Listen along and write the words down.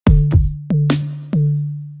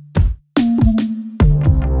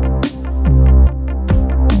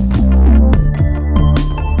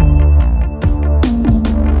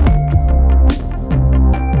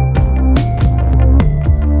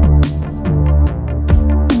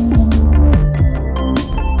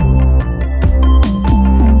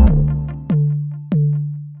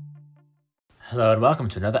and welcome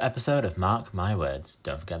to another episode of Mark My Words.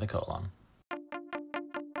 Don't forget the colon.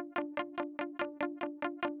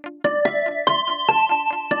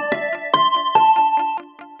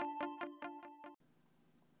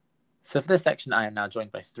 So for this section, I am now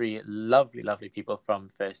joined by three lovely, lovely people from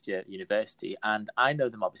first year university, and I know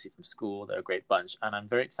them obviously from school. They're a great bunch, and I'm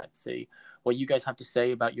very excited to see what you guys have to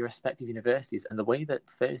say about your respective universities and the way that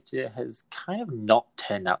first year has kind of not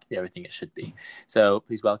turned out to be everything it should be. So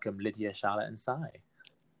please welcome Lydia, Charlotte, and Sai.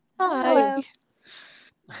 Hi.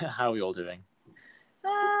 Hello. How are we all doing?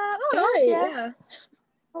 Yeah.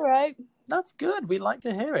 All right. That's good. We like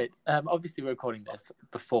to hear it. Obviously, we're recording this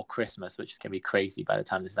before Christmas, which is going to be crazy. By the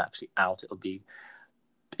time this is actually out, it'll be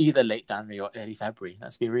either late January or early February.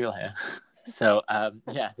 Let's be real here. So,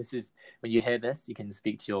 this is when you hear this, you can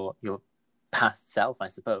speak to your past self, I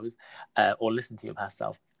suppose, or listen to your past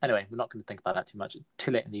self. Anyway, we're not going to think about that too much. It's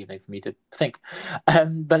too late in the evening for me to think.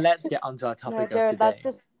 But let's get on to our topic of today. That's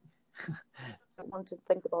just... I don't want to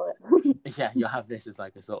think about it. Yeah, you'll have this as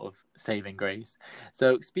like a sort of saving grace.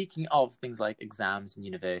 So speaking of things like exams and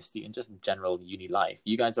university and just general uni life,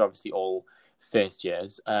 you guys are obviously all first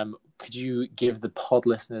years. Could you give the pod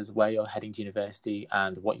listeners where you're heading to university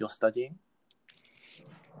and what you're studying? Do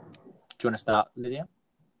you want to start, Lydia?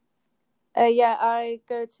 I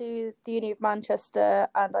go to the Uni of Manchester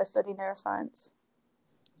and I study neuroscience.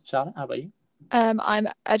 Charlotte, how about you? I'm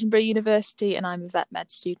at Edinburgh University and I'm a vet med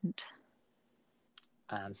student.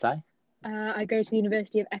 And Sai? I go to the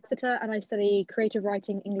University of Exeter and I study creative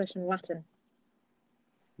writing, English and Latin.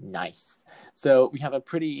 Nice. So we have a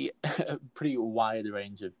pretty wide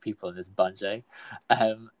range of people in this bunch, eh?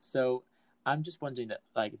 So I'm just wondering that,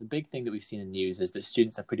 like, the big thing that we've seen in the news is that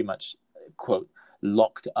students are pretty much, quote,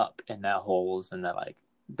 locked up in their halls and they're like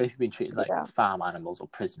basically being treated like farm animals or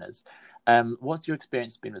prisoners. What's your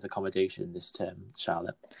experience been with accommodation this term,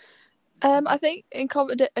 Charlotte? I think in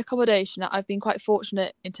accommodation, I've been quite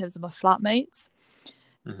fortunate in terms of my flatmates.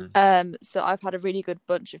 Mm-hmm. So I've had a really good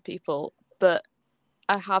bunch of people, but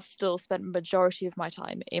I have still spent the majority of my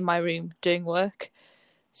time in my room doing work.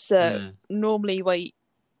 So normally,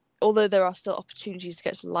 although there are still opportunities to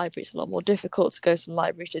get to the library, it's a lot more difficult to go to the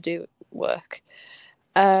library to do work.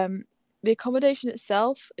 The accommodation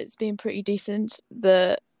itself, it's been pretty decent.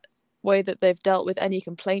 The way that they've dealt with any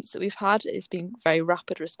complaints that we've had has been very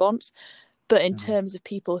rapid response, but in terms of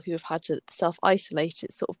people who have had to self-isolate,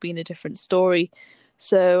 it's sort of been a different story.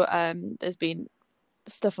 So there's been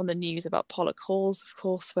stuff on the news about Pollock Halls, of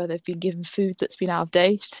course, where they've been given food that's been out of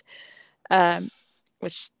date,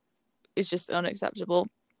 which is just unacceptable.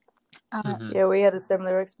 Yeah, we had a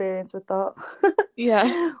similar experience with that.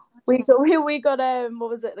 Yeah. We got what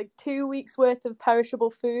was it, like 2 weeks worth of perishable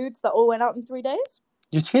foods that all went out in 3 days.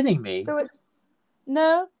 You're kidding me?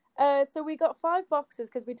 No. So we got 5 boxes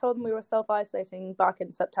because we told them we were self-isolating back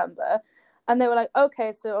in September. And they were like,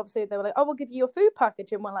 okay. So obviously they were like, oh, we'll give you your food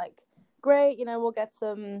package. And we're like, great, we'll get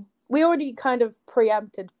some. We already kind of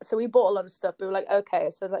preempted. So we bought a lot of stuff. We were like, okay.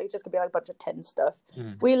 So like, it's just going to be like a bunch of tin stuff.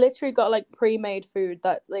 We literally got like pre-made food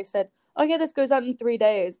that they said, oh, yeah, this goes out in 3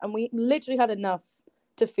 days. And we literally had enough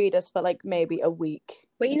to feed us for like maybe a week.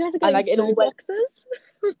 Wait, you guys are getting food boxes?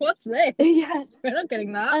 What's this? Yeah. We're not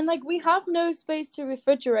getting that. And like we have no space to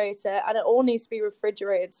refrigerate it and it all needs to be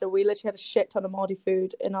refrigerated. So we literally had a shit ton of Māori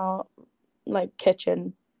food in our like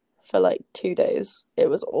kitchen for like 2 days. It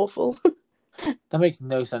was awful. That makes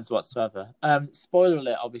no sense whatsoever. Spoiler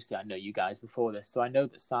alert, obviously I know you guys before this, so I know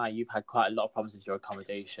that Sai, you've had quite a lot of problems with your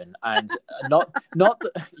accommodation and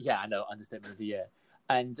understatement of the year.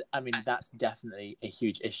 And I mean, that's definitely a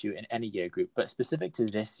huge issue in any year group, but specific to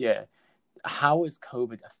this year, how has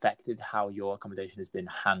COVID affected how your accommodation has been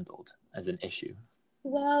handled as an issue?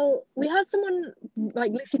 Well, we had someone,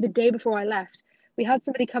 like literally the day before I left, we had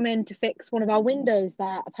somebody come in to fix one of our windows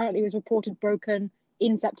that apparently was reported broken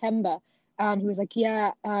in September. And he was like,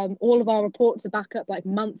 all of our reports are back up like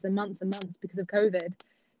months and months and months because of COVID.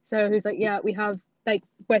 So he was like,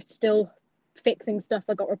 we're still fixing stuff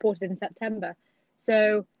that got reported in September.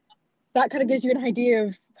 So that kind of gives you an idea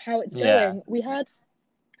of how it's going. We had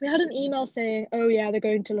an email saying, oh yeah, they're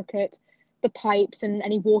going to look at the pipes and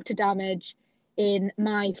any water damage in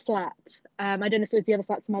my flat. I don't know if it was the other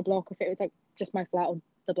flats in my block or if it was like just my flat or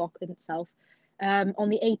the block in itself. On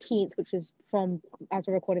the 18th, which is from, as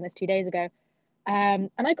we're recording this 2 days ago.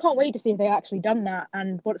 And I can't wait to see if they actually done that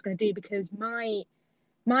and what it's going to do, because my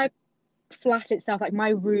flat itself, like my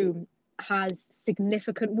room, has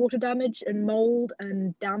significant water damage and mold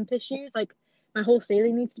and damp issues. Like my whole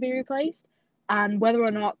ceiling needs to be replaced. And whether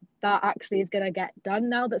or not that actually is going to get done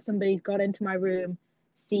now that somebody's got into my room,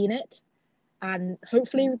 seen it, and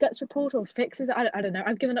hopefully it gets reported or fixes it. I don't know.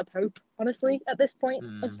 I've given up hope, honestly, at this point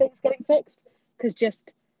of things getting fixed, because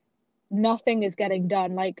just nothing is getting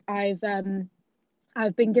done. Like I've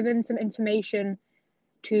been given some information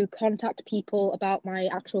to contact people about my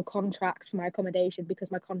actual contract for my accommodation,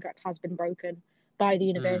 because my contract has been broken by the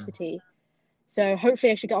university. So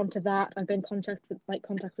hopefully I should get onto that. I've been in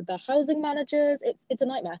contact with the housing managers. It's a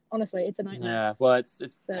nightmare. Honestly, it's a nightmare. Yeah, well, it's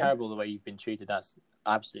terrible the way you've been treated. That's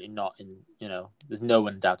absolutely not there's no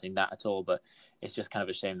one doubting that at all. But it's just kind of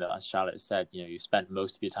a shame that, as Charlotte has said, you spent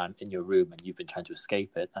most of your time in your room and you've been trying to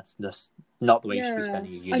escape it. That's just not the way you should be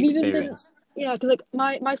spending your uni experience. Because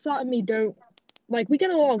like my flat and me don't, like, we get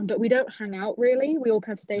along, but we don't hang out really. We all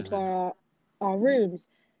kind of stay to our rooms.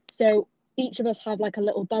 So each of us have like a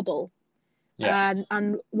little bubble. Yeah.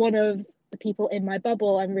 And one of the people in my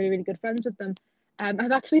bubble, I'm really, really good friends with them.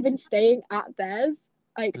 I've actually been staying at theirs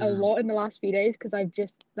like a lot in the last few days, because I've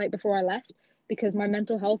just, like, before I left, because my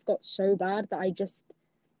mental health got so bad that I just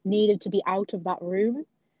needed to be out of that room.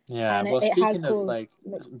 Yeah, and well, speaking of like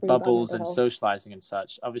bubbles and socializing and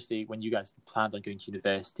such, obviously when you guys planned on going to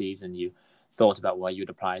universities and you thought about where you'd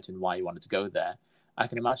apply to and why you wanted to go there, I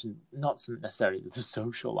can imagine not necessarily the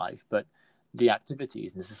social life, but the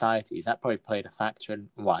activities and the societies, that probably played a factor in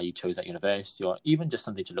why you chose that university, or even just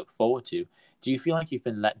something to look forward to. Do you feel like you've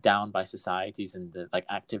been let down by societies and the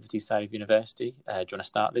activity side of university? Do you want to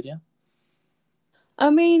start, Lydia? I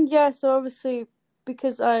mean, yeah, so obviously,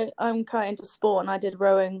 because I'm quite into sport and I did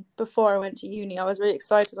rowing before I went to uni, I was really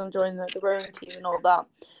excited on joining the rowing team and all that.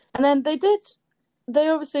 And then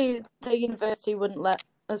the university wouldn't let,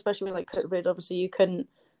 especially with COVID, obviously you couldn't,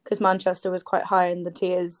 because Manchester was quite high in the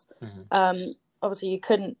tiers. Obviously you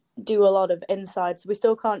couldn't do a lot of inside, so we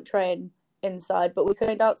still can't train inside, but we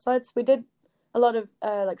trained outside. So we did a lot of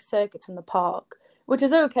circuits in the park, which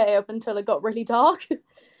is okay up until it got really dark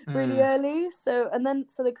really early. So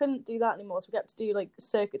they couldn't do that anymore. So we had to do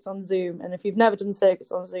circuits on Zoom. And if you've never done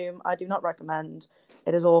circuits on Zoom, I do not recommend.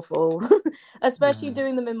 It is awful, especially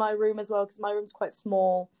doing them in my room as well, because my room's quite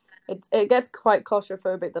small. It gets quite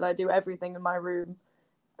claustrophobic that I do everything in my room,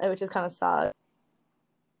 which is kind of sad.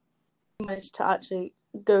 I managed to actually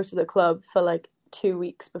go to the club for 2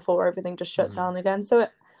 weeks before everything just shut down again. So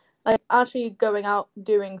actually going out,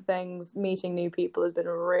 doing things, meeting new people has been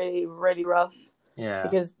really, really rough. Yeah.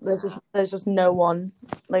 Because there's just no one.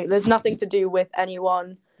 There's nothing to do with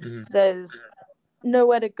anyone. There's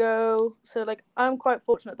nowhere to go. So I'm quite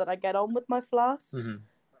fortunate that I get on with my flat.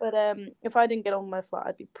 But if I didn't get on with my flat,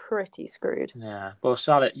 I'd be pretty screwed. Yeah. Well,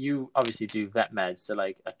 Charlotte, you obviously do vet med, so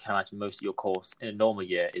I can imagine most of your course in a normal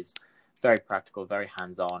year is very practical, very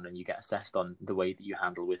hands-on, and you get assessed on the way that you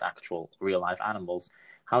handle with actual real-life animals.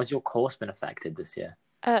 How has your course been affected this year?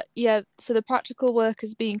 So the practical work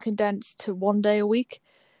is being condensed to 1 day a week,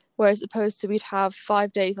 whereas opposed to we'd have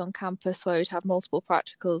 5 days on campus where we'd have multiple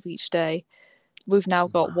practicals each day. We've now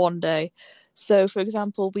got 1 day. So, for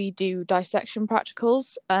example, we do dissection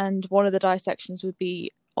practicals, and one of the dissections would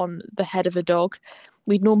be on the head of a dog.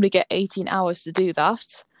 We'd normally get 18 hours to do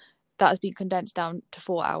that. That has been condensed down to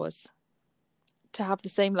 4 hours to have the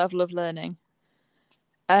same level of learning.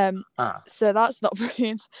 So that's not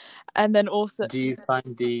brilliant. And then also, do you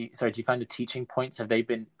find the teaching points, have they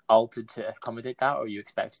been altered to accommodate that, or are you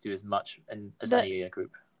expect to do as much as any year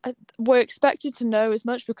group? We're expected to know as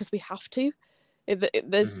much because we have to.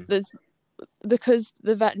 There's because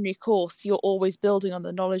the veterinary course, you're always building on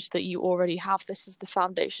the knowledge that you already have. This is the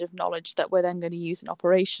foundation of knowledge that we're then going to use in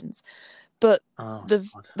operations. But the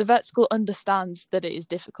vet school understands that it is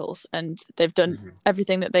difficult, and they've done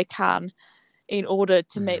everything that they can in order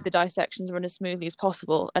to make the dissections run as smoothly as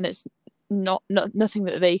possible. And it's not nothing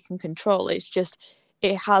that they can control. It's just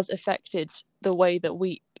it has affected the way that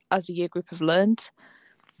we as a year group have learned.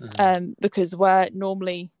 Because where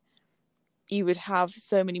normally you would have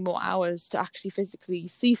so many more hours to actually physically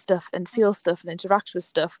see stuff and feel stuff and interact with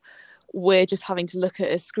stuff, we're just having to look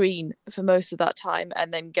at a screen for most of that time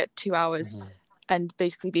and then get 2 hours and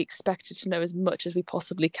basically be expected to know as much as we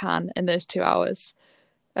possibly can in those 2 hours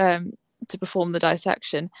to perform the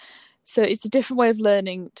dissection. So it's a different way of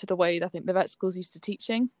learning to the way that I think the vet school's used to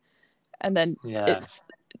teaching, and then it's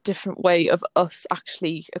a different way of us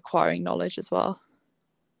actually acquiring knowledge as well.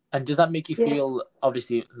 And does that make you feel,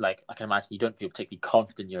 obviously, I can imagine you don't feel particularly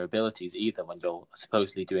confident in your abilities either when you're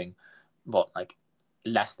supposedly doing,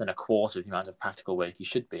 less than a quarter of the amount of practical work you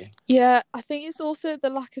should be? Yeah, I think it's also the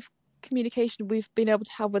lack of communication we've been able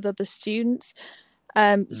to have with other students.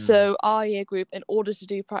 So our year group, in order to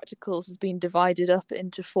do practicals, has been divided up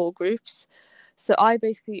into 4 groups. So I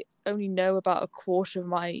basically only know about a quarter of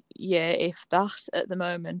my year, if that, at the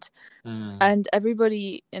moment. And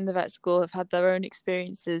everybody in the vet school have had their own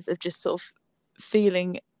experiences of just sort of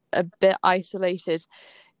feeling a bit isolated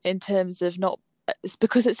in terms of it's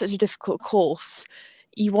because it's such a difficult course.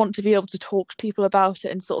 You want to be able to talk to people about it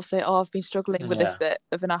and sort of say, oh, I've been struggling with this bit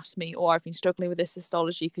of anatomy, or I've been struggling with this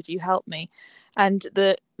histology, could you help me? And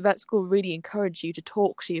the vet school really encourage you to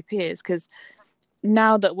talk to your peers, because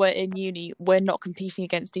now that we're in uni, we're not competing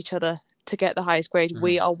against each other to get the highest grade.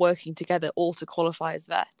 We are working together all to qualify as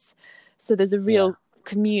vets. So there's a real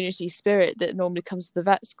community spirit that normally comes to the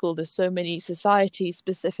vet school. There's so many societies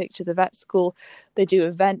specific to the vet school. They do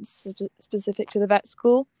events specific to the vet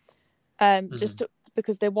school,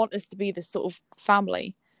 because they want us to be this sort of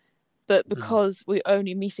family. But because we're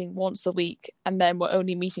only meeting once a week, and then we're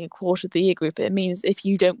only meeting a quarter of the year group, it means if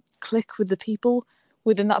you don't click with the people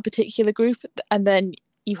within that particular group, and then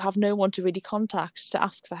you have no one to really contact to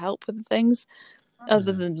ask for help with things,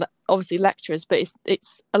 other than obviously lecturers. But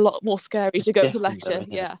it's a lot more scary to go to lecture.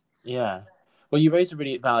 Yeah. Well, you raised a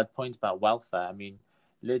really valid point about welfare. I mean,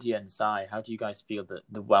 Lydia and Sai, how do you guys feel that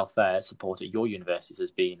the welfare support at your universities has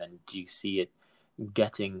been, and do you see it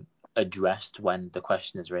getting addressed when the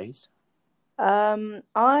question is raised?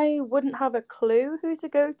 I wouldn't have a clue who to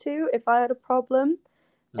go to if I had a problem.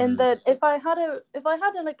 In that, if I had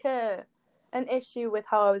an issue with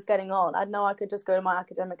how I was getting on, I'd know I could just go to my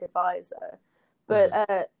academic advisor.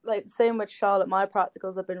 But like same with Charlotte, my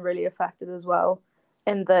practicals have been really affected as well,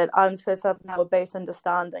 in that I'm supposed to have now a base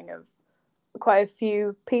understanding of quite a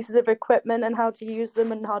few pieces of equipment and how to use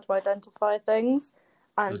them and how to identify things.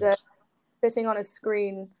 And sitting on a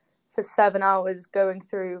screen for 7 hours going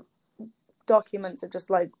through documents of just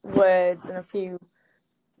like words and a few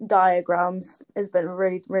diagrams has been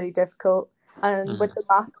really, really difficult. And with the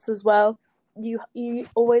maths as well, you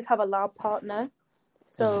always have a lab partner,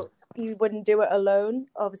 so you wouldn't do it alone.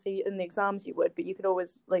 Obviously in the exams you would, but you could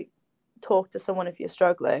always like talk to someone if you're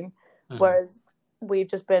struggling. Whereas we've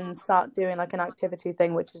just been sat doing like an activity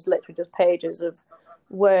thing, which is literally just pages of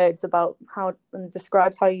words about how, and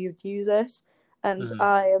describes how you'd use it. And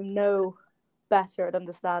I am no better at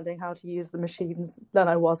understanding how to use the machines than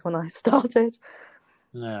I was when I started.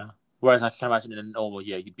 Yeah. Whereas I can imagine in a normal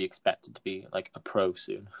year, you'd be expected to be like a pro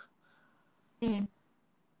soon. I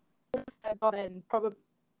got in probably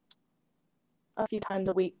a few times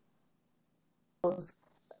a week.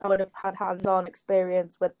 I would have had hands-on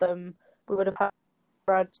experience with them. We would have had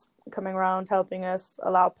grads coming around helping us,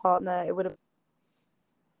 a lab partner. It would have been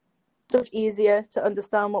so much easier to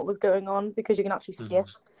understand what was going on because you can actually see it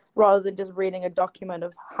rather than just reading a document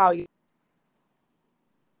of how you.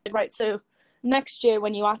 Right, so next year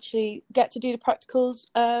when you actually get to do the practicals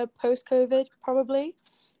post-COVID, probably,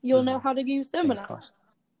 you'll know how to use them.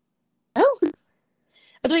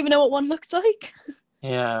 I don't even know what one looks like.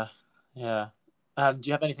 Yeah. Do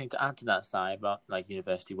you have anything to add to that, Sai, about like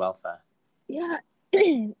university welfare? Yeah,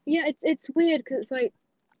 it's weird because it's like,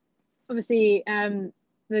 obviously,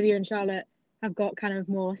 Lydia and Charlotte have got kind of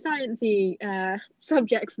more sciencey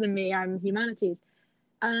subjects than me. I'm humanities,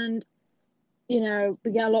 and we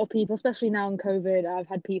get a lot of people, especially now in COVID. I've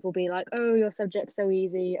had people be like, "Oh, your subject's so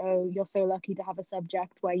easy. Oh, you're so lucky to have a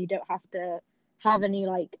subject where you don't have to have any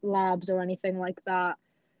like labs or anything like that."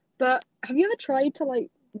 But have you ever tried to like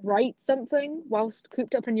write something whilst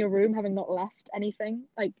cooped up in your room, having not left anything,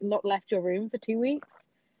 like not left your room for 2 weeks,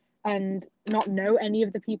 and not know any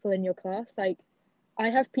of the people in your class? Like, I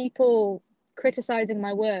have people criticizing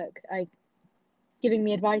my work, like giving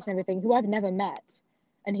me advice and everything, who I've never met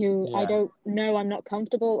and who I don't know. I'm not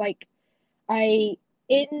comfortable. Like,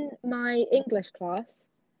 in my English class,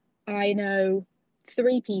 I know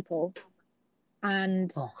 3 people,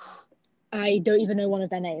 and I don't even know one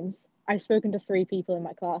of their names. I've spoken to 3 people in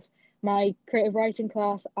my class. My creative writing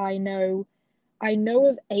class, I know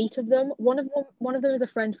of 8 of them. One of them is a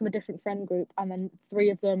friend from a different friend group, and then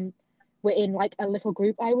 3 of them were in like a little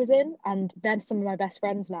group I was in, and they're some of my best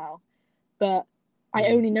friends now. But I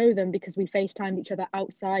only know them because we FaceTimed each other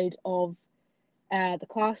outside of the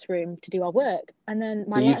classroom to do our work. And then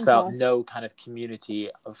my you Latin felt class, no kind of community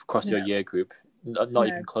across your year group, not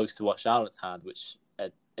even close to what Charlotte's had, which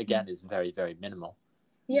again is very, very minimal.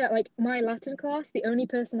 Yeah, like my Latin class, the only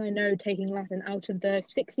person I know taking Latin out of the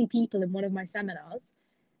 60 people in one of my seminars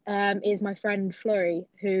is my friend Flurry,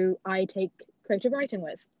 who I take creative writing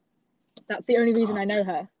with. That's the only reason I know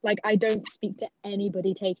her. Like, I don't speak to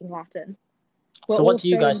anybody taking Latin. So what do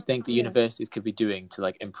you guys think the universities could be doing to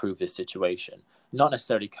like improve this situation? Not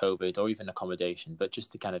necessarily COVID or even accommodation, but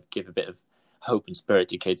just to kind of give a bit of hope and spirit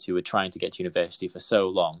to kids who were trying to get to university for so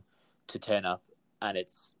long to turn up and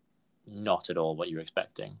it's not at all what you were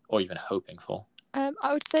expecting or even hoping for? I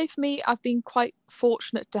would say for me, I've been quite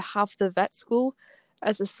fortunate to have the vet school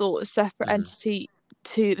as a sort of separate entity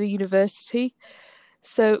to the university.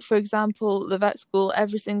 So, for example, the vet school,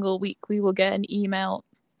 every single week we will get an email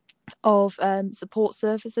of support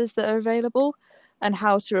services that are available and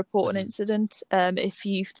how to report an incident if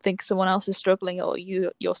you think someone else is struggling or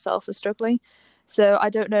you yourself are struggling. So I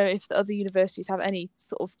don't know if the other universities have any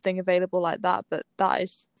sort of thing available like that, but that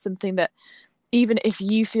is something that even if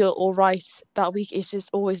you feel all right that week, it's just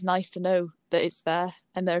always nice to know that it's there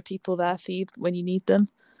and there are people there for you when you need them.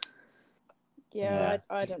 Yeah.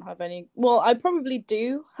 I don't have any. Well, I probably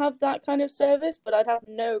do have that kind of service, but I'd have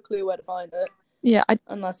no clue where to find it. Yeah,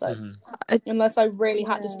 unless I really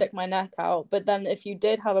had to stick my neck out. But then if you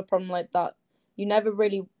did have a problem like that, you never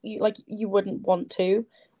really you wouldn't want to,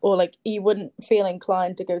 or like you wouldn't feel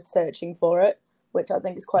inclined to go searching for it, which I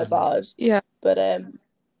think is quite bad. Yeah. But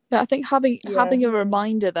I think having a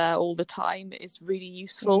reminder there all the time is really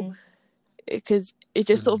useful, because it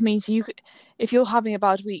just sort of means if you're having a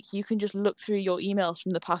bad week, you can just look through your emails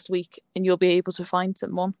from the past week and you'll be able to find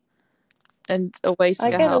someone and a way to I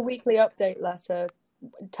get get help. a weekly update letter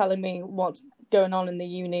telling me what's going on in the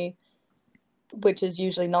uni, which is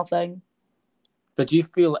usually nothing. But do you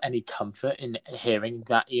feel any comfort in hearing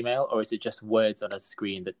that email, or is it just words on a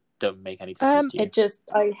screen that don't make any difference to you? It just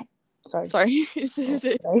Sorry. Is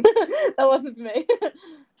it? That wasn't for me.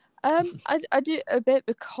 I do a bit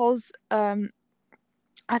because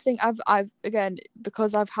I think I've again,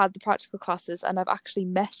 because I've had the practical classes and I've actually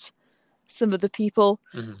met some of the people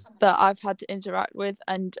that I've had to interact with,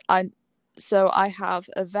 and I have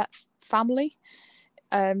a vet family,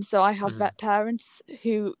 so I have vet parents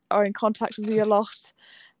who are in contact with me a lot,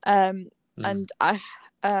 and I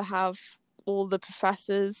have all the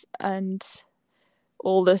professors and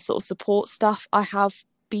all the sort of support staff. I have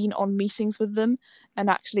been on meetings with them and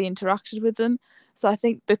actually interacted with them. So I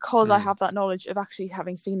think because I have that knowledge of actually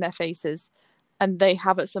having seen their faces, and they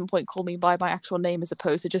have at some point called me by my actual name as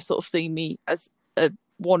opposed to just sort of seeing me as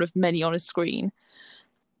one of many on a screen,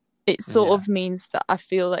 it sort of means that I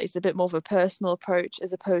feel that it's a bit more of a personal approach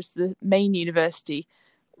as opposed to the main university,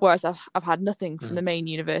 whereas I've had nothing from the main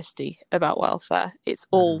university about welfare. It's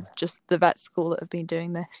all just the vet school that have been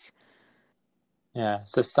doing this. Yeah.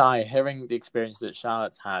 So, Sai, hearing the experience that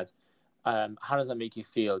Charlotte's had, how does that make you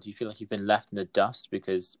feel? Do you feel like you've been left in the dust?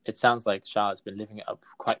 Because it sounds like Charlotte's been living it up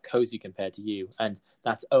quite cozy compared to you, and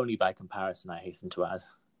that's only by comparison, I hasten to add.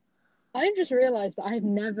 I've just realised that I've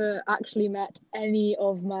never actually met any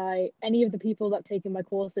of the people that have taken my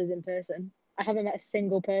courses in person. I haven't met a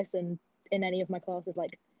single person in any of my classes,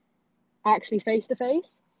 like actually face to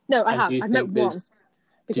face. No, I have. I've met one.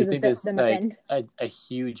 Do you think there's like a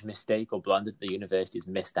huge mistake or blunder that the university's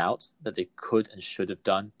missed out that they could and should have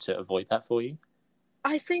done to avoid that for you?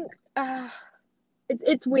 I think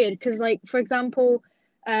it's weird because, like, for example,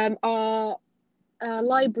 our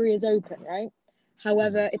library is open, right?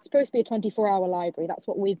 However, it's supposed to be a 24-hour library. That's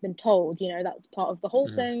what we've been told. You know, that's part of the whole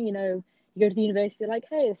thing. You know, you go to the university, like,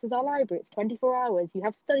 hey, this is our library. It's 24 hours. You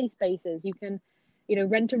have study spaces. You can, you know,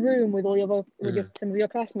 rent a room with some of your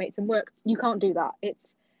classmates and work. You can't do that.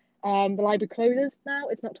 It's the library closes now.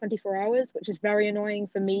 It's not 24 hours, which is very annoying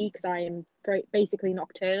for me because I am basically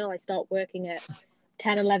nocturnal. I start working at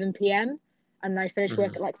 10, 11 p.m. and I finish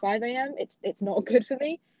work at like 5 a.m. It's not good for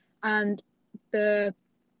me. And the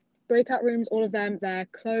breakout rooms, all of them, they're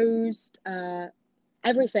closed.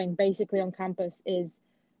 Everything basically on campus is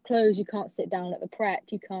closed. You can't sit down at the Pret.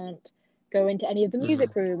 You can't go into any of the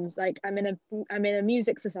music rooms. Like I'm in a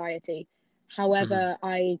music society. However,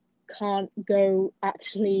 I can't go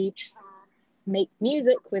actually make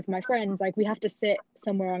music with my friends. Like we have to sit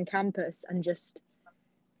somewhere on campus and just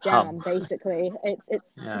jam. Basically,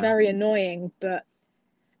 it's very annoying, but.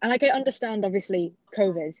 And like I understand, obviously,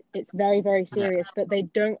 COVID, it's very, very serious, but they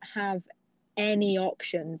don't have any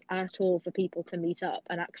options at all for people to meet up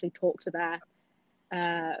and actually talk to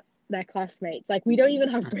their classmates. Like we don't even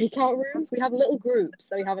have breakout rooms. We have little groups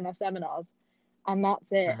that we have in our seminars, and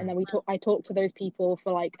that's it. And then I talk to those people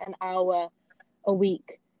for like an hour a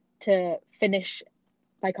week to finish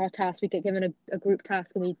like our task. We get given a group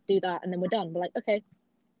task and we do that, and then we're done. We're like, okay,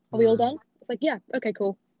 are we all done? It's like, yeah, okay,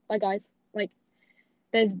 cool. Bye, guys. Like,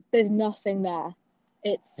 there's nothing there.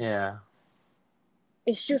 It's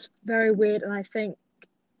just very weird, and I think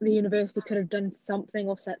the university could have done something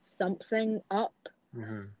or set something up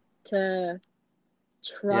to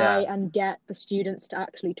try and get the students to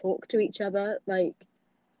actually talk to each other. Like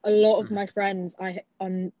a lot of my friends, I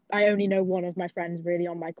only know one of my friends really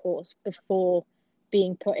on my course before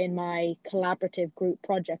being put in my collaborative group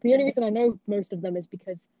project. The only reason I know most of them is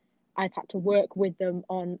because I've had to work with them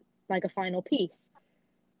on like a final piece.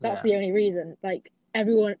 That's the only reason. Like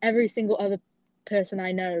every single other person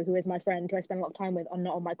I know who is my friend, who I spend a lot of time with, are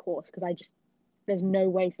not on my course because there's no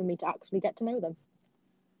way for me to actually get to know them.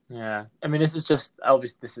 Yeah, I mean, this is just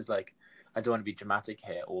obviously this is like, I don't want to be dramatic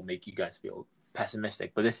here or make you guys feel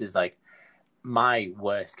pessimistic, but this is like my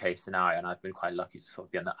worst case scenario, and I've been quite lucky to sort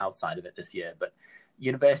of be on the outside of it this year. But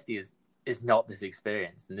university is not this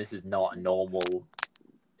experience, and this is not a normal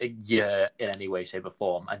year in any way, shape, or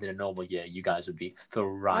form. And in a normal year, you guys would be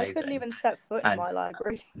thriving. I couldn't even set foot in my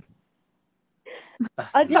library.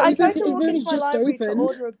 I tried to walk only into my just library to opened.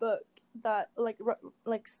 order a book that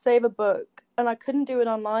like save a book, and I couldn't do it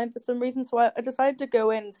online for some reason. So I decided to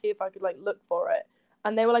go in and see if I could like look for it.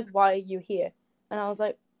 And they were like, "Why are you here?" And I was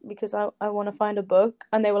like, "Because I want to find a book."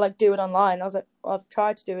 And they were like, "Do it online." I was like, "I've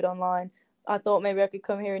tried to do it online. I thought maybe I could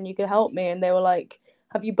come here and you could help me." And they were like,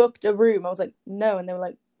 "Have you booked a room?" I was like, "No." And they were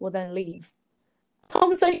like, "Well, then leave." I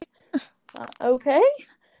was like, "Okay.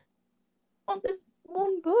 I want this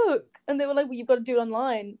one book." And they were like, "Well, you've got to do it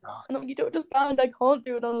online." And I'm like, "You don't understand, I can't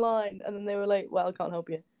do it online." And then they were like, "Well, I can't help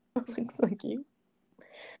you." I was like, "Thank you."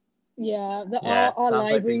 Yeah, our our sounds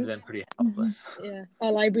library, like things have been pretty helpless. Yeah,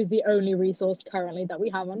 our library is the only resource currently that we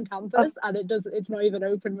have on campus, and it's not even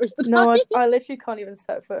open most of the No, time. I literally can't even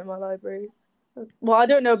set foot in my library. Well, I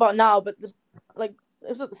don't know about now, but it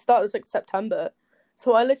was at the start. It was like September,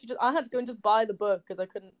 so I literally I had to go and just buy the book because I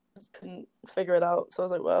couldn't figure it out. So I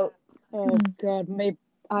was like, well, oh god, maybe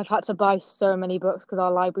I've had to buy so many books because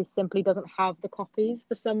our library simply doesn't have the copies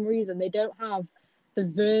for some reason. They don't have the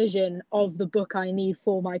version of the book I need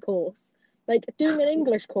for my course. Like doing an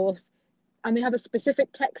English course, and they have a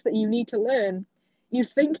specific text that you need to learn. You'd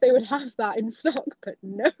think they would have that in stock, but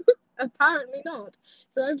no, apparently not.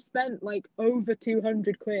 So I've spent like over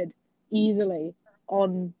 200 quid easily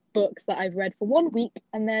on books that I've read for 1 week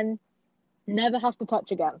and then never have to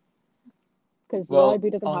touch again because the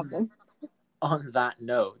library doesn't have them. On that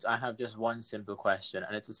note, I have just one simple question,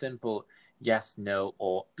 and it's a simple yes, no,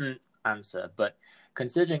 or answer. But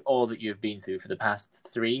considering all that you've been through for the past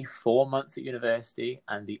 3-4 months at university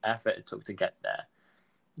and the effort it took to get there,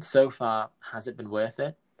 so far, has it been worth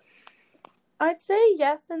it? I'd say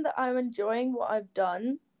yes, in that I'm enjoying what I've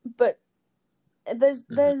done, but there's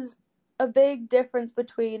a big difference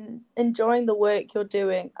between enjoying the work you're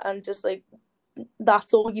doing and just like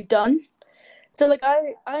that's all you've done. So like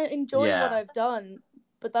I enjoy what I've done,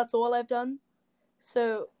 but that's all I've done.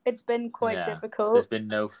 So it's been quite difficult. There's been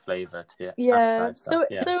no flavour to it. Yeah. So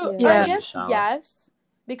I guess yes,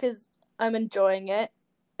 because I'm enjoying it,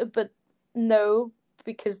 but no,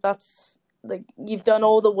 because that's like you've done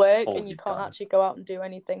all the work and you can't actually go out and do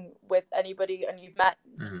anything with anybody and you've met.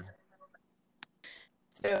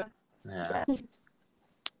 So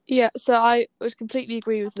yeah, so I would completely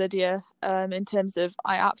agree with Lydia in terms of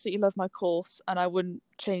I absolutely love my course and I wouldn't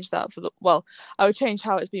change that I would change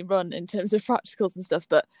how it's been run in terms of practicals and stuff,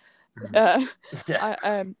 but that's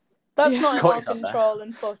not in our control,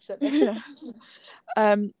 unfortunately.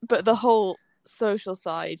 But the whole social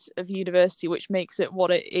side of university, which makes it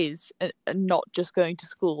what it is and not just going to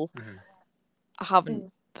school, I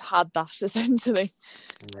haven't had that essentially.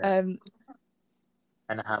 And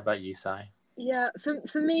how about you, Sai? Yeah,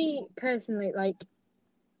 for me personally, like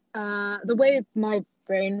the way my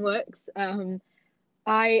brain works,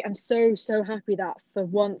 I am so happy that for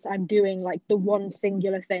once I'm doing like the one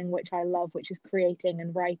singular thing which I love, which is creating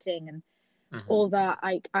and writing and all that.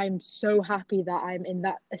 I'm so happy that I'm in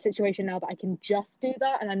a situation now that I can just do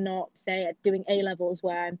that, and I'm not, say, doing A levels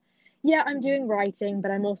where I'm doing writing,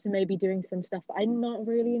 but I'm also maybe doing some stuff that I'm not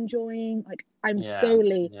really enjoying. Like I'm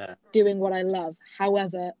solely doing what I love.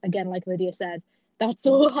 However, again, like Lydia said, that's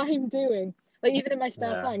all I'm doing. Like even in my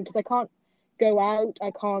spare time, because I can't go out,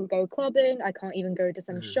 I can't go clubbing, I can't even go to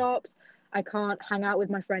some shops, I can't hang out with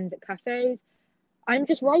my friends at cafes. I'm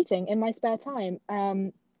just writing in my spare time.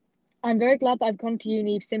 I'm very glad that I've gone to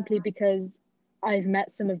uni simply because I've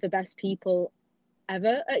met some of the best people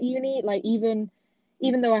ever at uni. Like even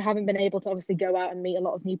though I haven't been able to obviously go out and meet a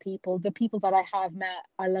lot of new people, the people that I have met,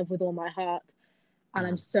 I love with all my heart. And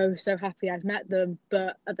I'm so happy I've met them.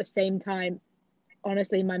 But at the same time,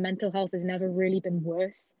 honestly, my mental health has never really been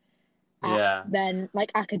worse than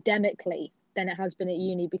like academically than it has been at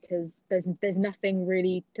uni, because there's nothing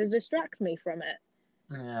really to distract me from it.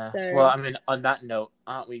 Yeah. So, well, I mean, on that note,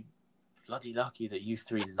 aren't we bloody lucky that you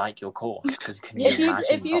three like your course? Because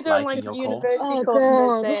if you don't like a university course in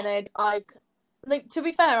this day and age, like to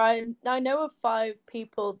be fair, I know of 5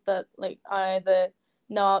 people that like I either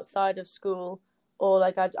know outside of school or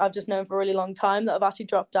like I've just known for a really long time that have actually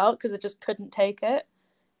dropped out because they just couldn't take it.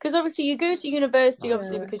 Because obviously you go to university,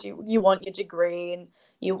 obviously Yeah. because you want your degree and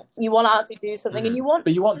you want to actually do something, and you want,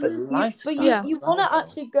 but you want the lifestyle. but you as well, want to though.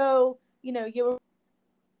 actually go. You know, you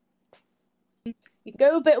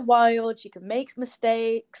go a bit wild. You can make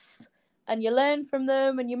mistakes, and you learn from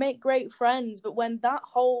them, and you make great friends. But when that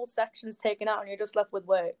whole section's taken out, and you're just left with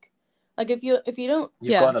work, like if you don't,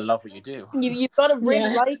 You've got to love what you do. you've got to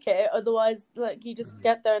really Yeah. like it. Otherwise, like you just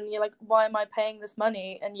get there and you're like, why am I paying this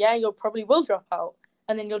money? And yeah, you'll probably will drop out,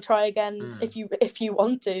 and then you'll try again if you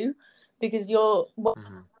want to, because your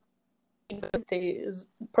university is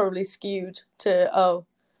probably skewed to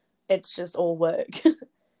it's just all work.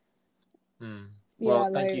 Well, Yeah,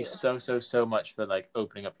 thank you so much for like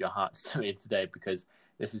opening up your hearts to me today, because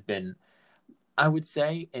this has been, I would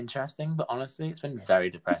say, interesting, but honestly, it's been very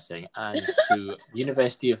depressing. And to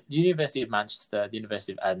University of Manchester, the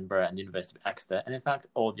University of Edinburgh, and the University of Exeter, and in fact,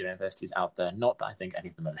 all the universities out there, not that I think any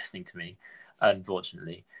of them are listening to me,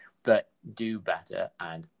 unfortunately, but do better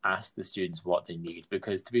and ask the students what they need,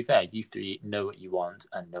 because to be fair, you three know what you want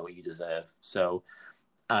and know what you deserve. So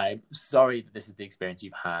I'm sorry that this is the experience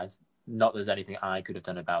you've had. Not that there's anything I could have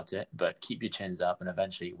done about it, but keep your chins up, and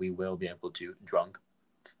eventually we will be able to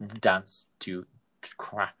dance to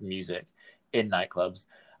crap music in nightclubs,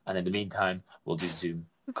 and in the meantime we'll do Zoom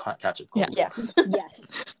catch-up calls. Yes.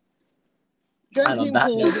 Drunk And on Zoom that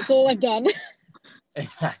calls, note- that's all I've done.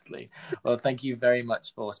 Exactly. Well, thank you very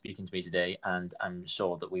much for speaking to me today, and I'm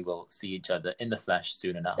sure that we will see each other in the flesh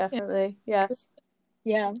soon enough. Definitely, yes.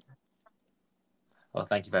 Yeah. Well,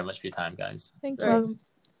 thank you very much for your time, guys. Thank you.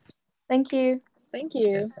 Thank you. Thank you.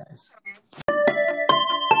 Cheers, guys.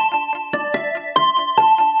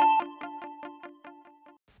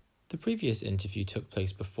 The previous interview took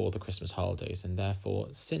place before the Christmas holidays, and therefore,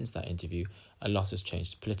 since that interview, a lot has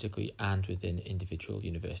changed politically and within individual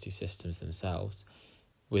university systems themselves.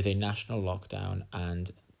 With a national lockdown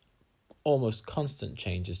and almost constant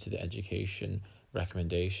changes to the education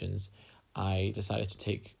recommendations, I decided to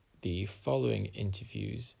take the following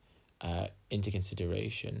interviews into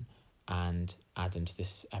consideration and add them to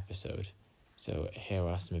this episode. So here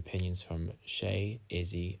are some opinions from Shay,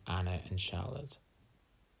 Izzy, Anna, and Charlotte.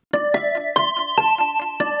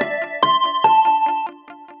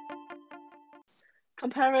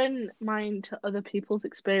 Comparing mine to other people's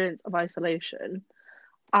experience of isolation,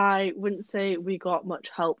 I wouldn't say we got much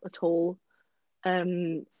help at all.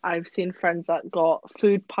 I've seen friends that got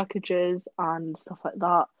food packages and stuff like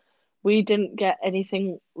that. We didn't get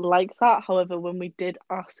anything like that. However, when we did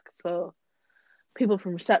ask for people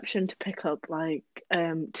from reception to pick up like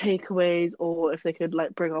takeaways, or if they could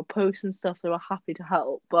like bring our posts and stuff, they were happy to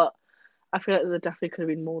help. But I feel like there definitely could have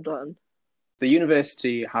been more done. The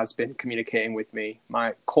university has been communicating with me.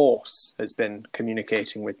 My course has been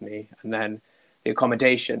communicating with me, and then the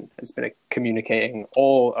accommodation has been communicating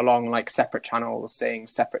all along like separate channels, saying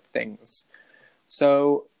separate things.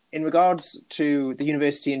 So in regards to the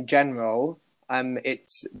university in general,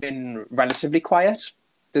 it's been relatively quiet.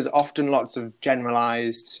 There's often lots of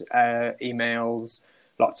generalized emails,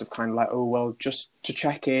 lots of kind of like, oh, well, just to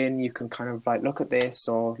check in, you can kind of like look at this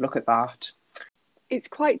or look at that. It's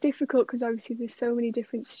quite difficult because obviously there's so many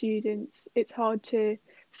different students. It's hard to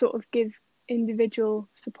sort of give individual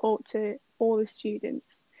support to all the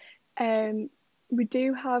students. We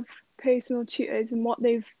do have personal tutors, and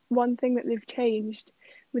one thing that they've changed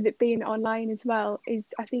with it being online as well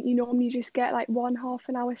is I think you normally just get like 1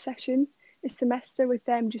 half-an-hour session a semester with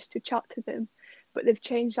them just to chat to them, but they've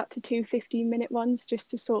changed that to 2 15-minute ones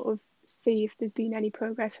just to sort of see if there's been any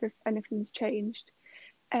progress or if anything's changed.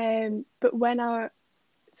 But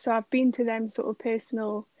so I've been to them sort of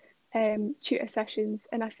personal tutor sessions,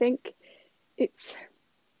 and I think it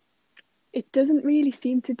doesn't really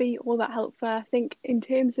seem to be all that helpful. I think in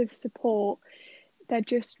terms of support, they're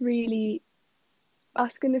just really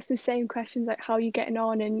asking us the same questions like how are you getting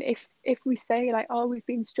on, and if we say like, oh, we've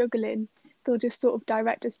been struggling, they'll just sort of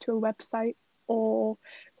direct us to a website or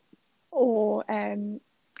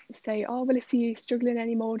say, oh, well, if you're struggling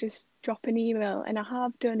anymore, just drop an email. And I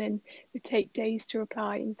have done, and it take days to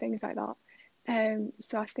reply and things like that.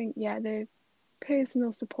 So I think, yeah, the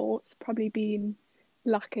personal support's probably been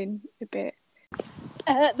lacking a bit.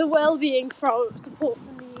 The well-being support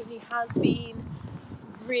from the uni has been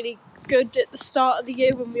really good at the start of the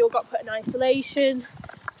year when we all got put in isolation.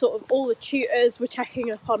 Sort of all the tutors were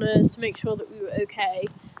checking up on us to make sure that we were okay.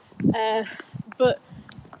 But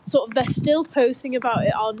sort of they're still posting about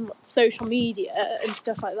it on social media and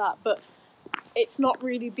stuff like that, but it's not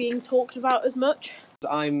really being talked about as much.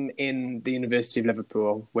 I'm in the University of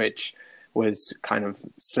Liverpool, which was kind of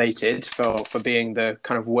slated for being the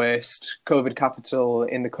kind of worst COVID capital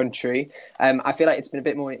in the country. I feel like it's been a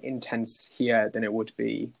bit more intense here than it would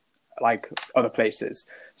be like other places.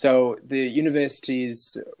 So the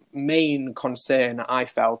university's main concern, I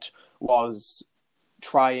felt, was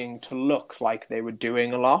trying to look like they were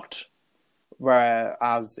doing a lot,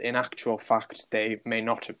 whereas in actual fact they may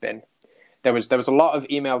not have been. There was a lot of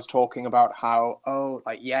emails talking about how,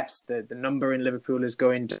 yes, the number in Liverpool is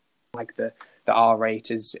going to, like the R rate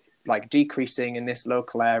is like decreasing in this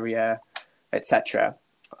local area, etc.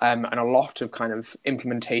 And a lot of kind of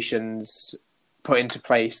implementations put into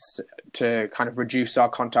place to kind of reduce our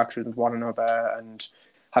contact with one another, and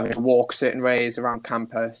having to walk certain ways around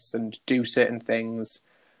campus and do certain things.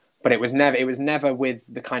 But it was never with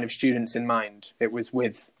the kind of students in mind. It was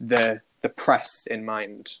with the press in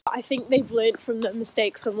mind. I think they've learned from the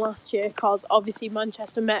mistakes from last year, because obviously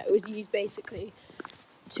Manchester Met was used basically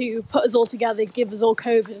to put us all together, give us all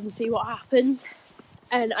COVID and see what happens.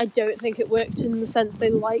 And I don't think it worked in the sense they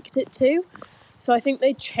liked it to. So I think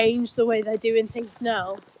they changed the way they're doing things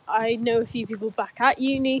now. I know a few people back at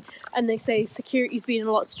uni and they say security's been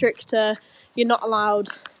a lot stricter, you're not allowed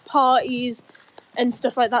parties and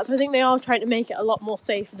stuff like that. So I think they are trying to make it a lot more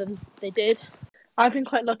safer than they did. I've been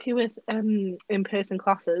quite lucky with in-person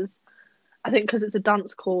classes. I think because it's a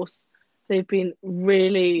dance course, they've been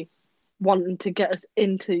really wanting to get us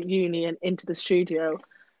into uni and into the studio.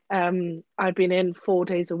 I've been in 4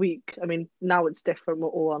 days a week. I mean, now it's different, we're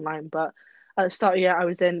all online, but at the start of the year, I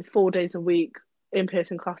was in 4 days a week,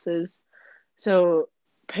 in-person classes. So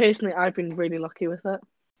personally, I've been really lucky with it.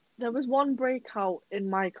 There was one breakout in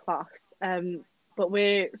my class, but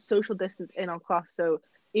we're social distance in our class, so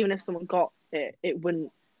even if someone got it,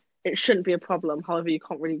 it shouldn't be a problem. However, you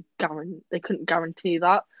can't really they couldn't guarantee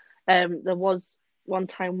that. There was one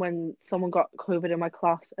time when someone got COVID in my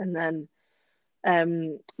class, and then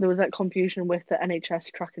there was like confusion with the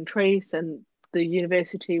NHS track and trace, and the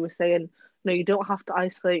university was saying, no, you don't have to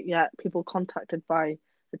isolate yet. People contacted by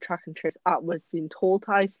the track and trace app were being told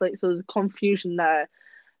to isolate, so there's confusion there.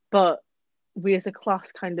 But we as a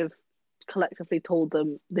class kind of collectively told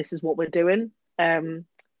them this is what we're doing. And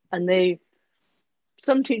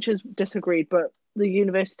some teachers disagreed, but the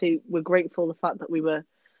university were grateful the fact that we were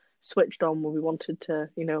switched on when we wanted to,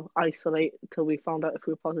 isolate until we found out if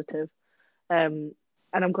we were positive. And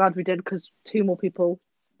I'm glad we did, because 2 more people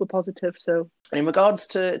were positive. So in regards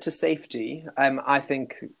to safety, I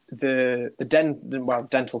think the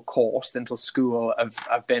dental school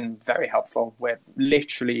have been very helpful. We're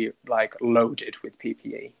literally like loaded with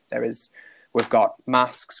PPE. We've got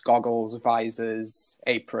masks, goggles, visors,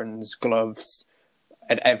 aprons, gloves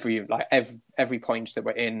at every point that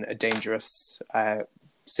we're in a dangerous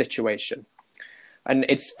situation. And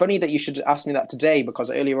it's funny that you should ask me that today,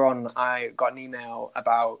 because earlier on I got an email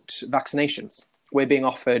about vaccinations. We're being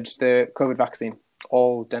offered the COVID vaccine.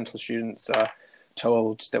 All dental students are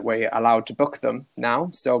told that we're allowed to book them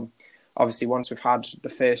now. So obviously once we've had the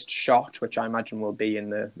first shot, which I imagine will be in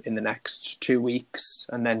the next 2 weeks,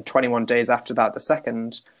 and then 21 days after that, the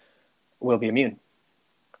second, we'll be immune.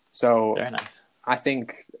 So very nice. I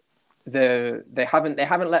think they haven't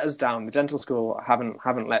let us down. The dental school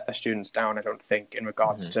haven't let their students down, I don't think, in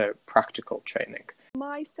regards to practical training.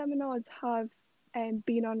 My seminars have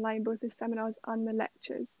been online, both the seminars and the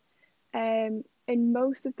lectures. And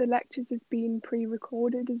most of the lectures have been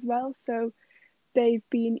pre-recorded as well, so they've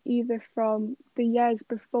been either from the years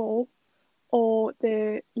before, or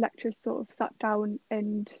the lecturers sort of sat down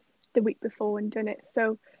and the week before and done it.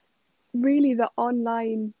 So really the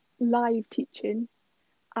online live teaching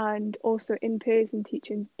and also in-person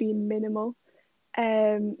teaching's been minimal.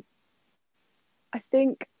 I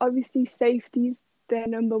think obviously safety's their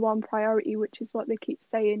number one priority, which is what they keep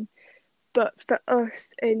saying. But for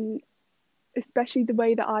us, in especially the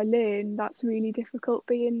way that I learn, that's really difficult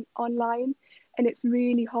being online, and it's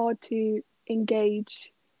really hard to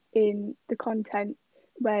engage in the content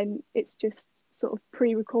when it's just sort of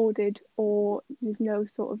pre-recorded or there's no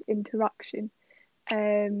sort of interaction.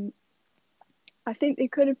 I think they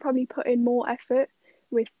could have probably put in more effort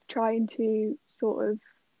with trying to sort of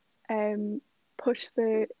push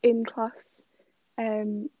for in-class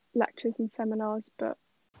lectures and seminars, but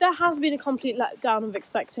there has been a complete letdown of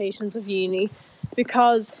expectations of uni,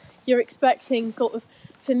 because you're expecting sort of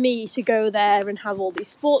for me to go there and have all these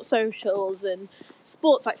sports socials and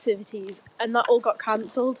sports activities, and that all got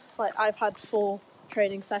cancelled. Like, I've had 4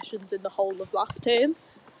 training sessions in the whole of last term,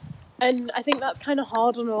 and I think that's kind of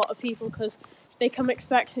hard on a lot of people, because they come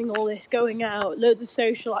expecting all this going out, loads of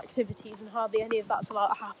social activities, and hardly any of that's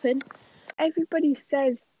allowed to happen. Everybody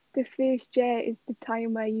says the first year is the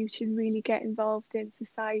time where you should really get involved in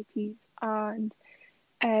societies and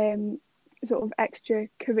sort of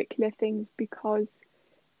extracurricular things because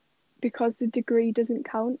the degree doesn't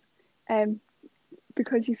count,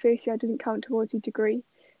 because your first year doesn't count towards your degree.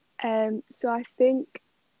 So I think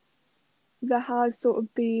there has sort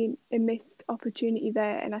of been a missed opportunity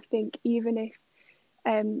there, and I think even if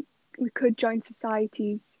we could join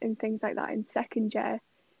societies and things like that in second year,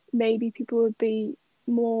 maybe people would be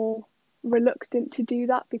more reluctant to do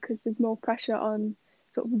that because there's more pressure on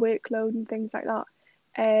sort of workload and things like that.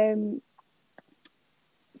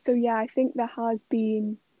 So yeah, I think that has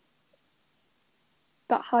been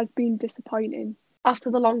disappointing. After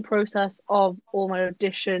the long process of all my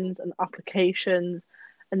auditions and applications,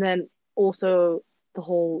 and then also the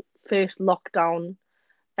whole first lockdown,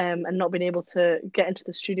 and not being able to get into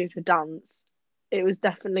the studio to dance, it was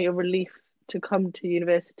definitely a relief to come to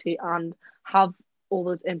university and have all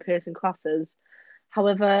those in-person classes.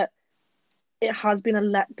 However, it has been a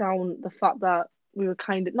letdown, the fact that we were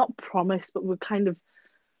kind of not promised, but we were kind of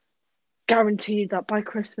guaranteed that by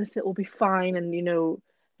Christmas it will be fine, and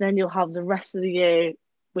then you'll have the rest of the year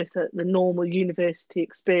with the normal university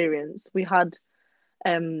experience. We had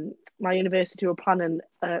my university were planning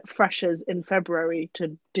freshers in February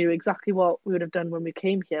to do exactly what we would have done when we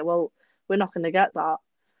came here. Well, we're not going to get that,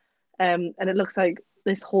 and it looks like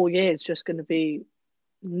this whole year is just going to be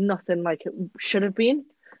nothing like it should have been.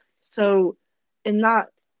 So in that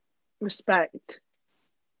respect,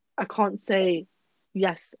 I can't say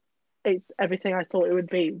yes, it's everything I thought it would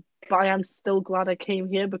be, but I am still glad I came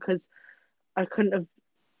here because I couldn't have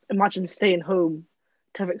imagined staying home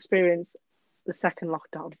to have experienced the second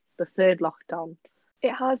lockdown, the third lockdown.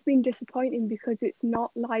 It has been disappointing because it's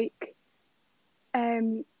not like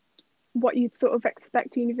what you'd sort of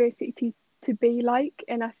expect university to be like,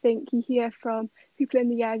 and I think you hear from people in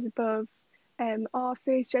the years above,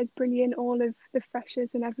 first year's brilliant, all of the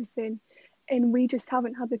freshers and everything, and we just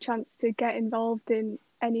haven't had the chance to get involved in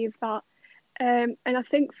any of that. And I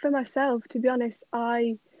think for myself, to be honest,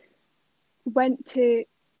 I went to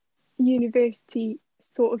university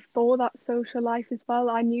sort of for that social life as well.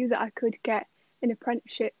 I knew that I could get an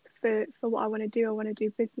apprenticeship for what I want to do. I want to do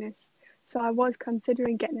business. So I was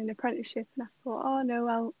considering getting an apprenticeship, and I thought, oh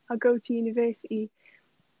no, I'll go to university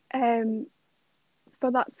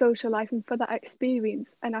for that social life and for that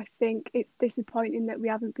experience. And I think it's disappointing that we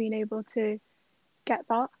haven't been able to get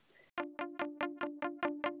that.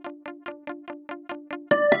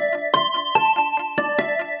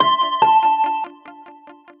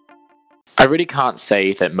 I really can't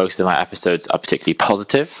say that most of my episodes are particularly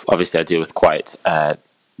positive. Obviously, I deal with quite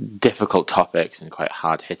difficult topics and quite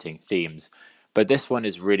hard-hitting themes. But this one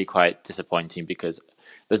is really quite disappointing because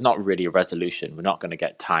there's not really a resolution. We're not going to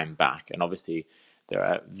get time back. And obviously, there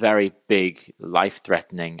are very big,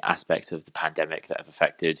 life-threatening aspects of the pandemic that have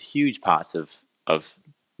affected huge parts of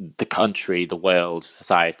the country, the world,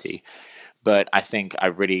 society. But I think I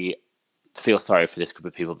really feel sorry for this group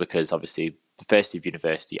of people because obviously the first year of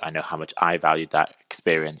university, I know how much I valued that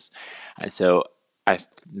experience. And so I'm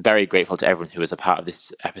very grateful to everyone who was a part of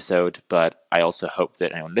this episode, but I also hope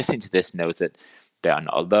that anyone listening to this knows that they are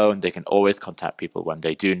not alone. They can always contact people when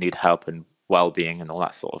they do need help and well-being and all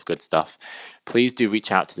that sort of good stuff. Please do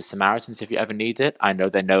reach out to the Samaritans if you ever need it. I know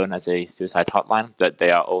they're known as a suicide hotline, but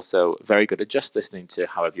they are also very good at just listening to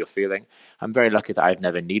however you're feeling. I'm very lucky that I've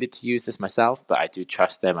never needed to use this myself, but I do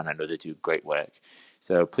trust them and I know they do great work.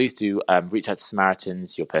 So please do reach out to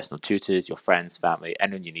Samaritans, your personal tutors, your friends, family,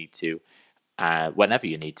 anyone you need to, whenever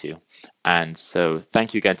you need to. And so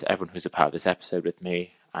thank you again to everyone who's a part of this episode with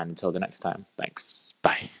me. And until the next time, thanks.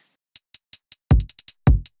 Bye.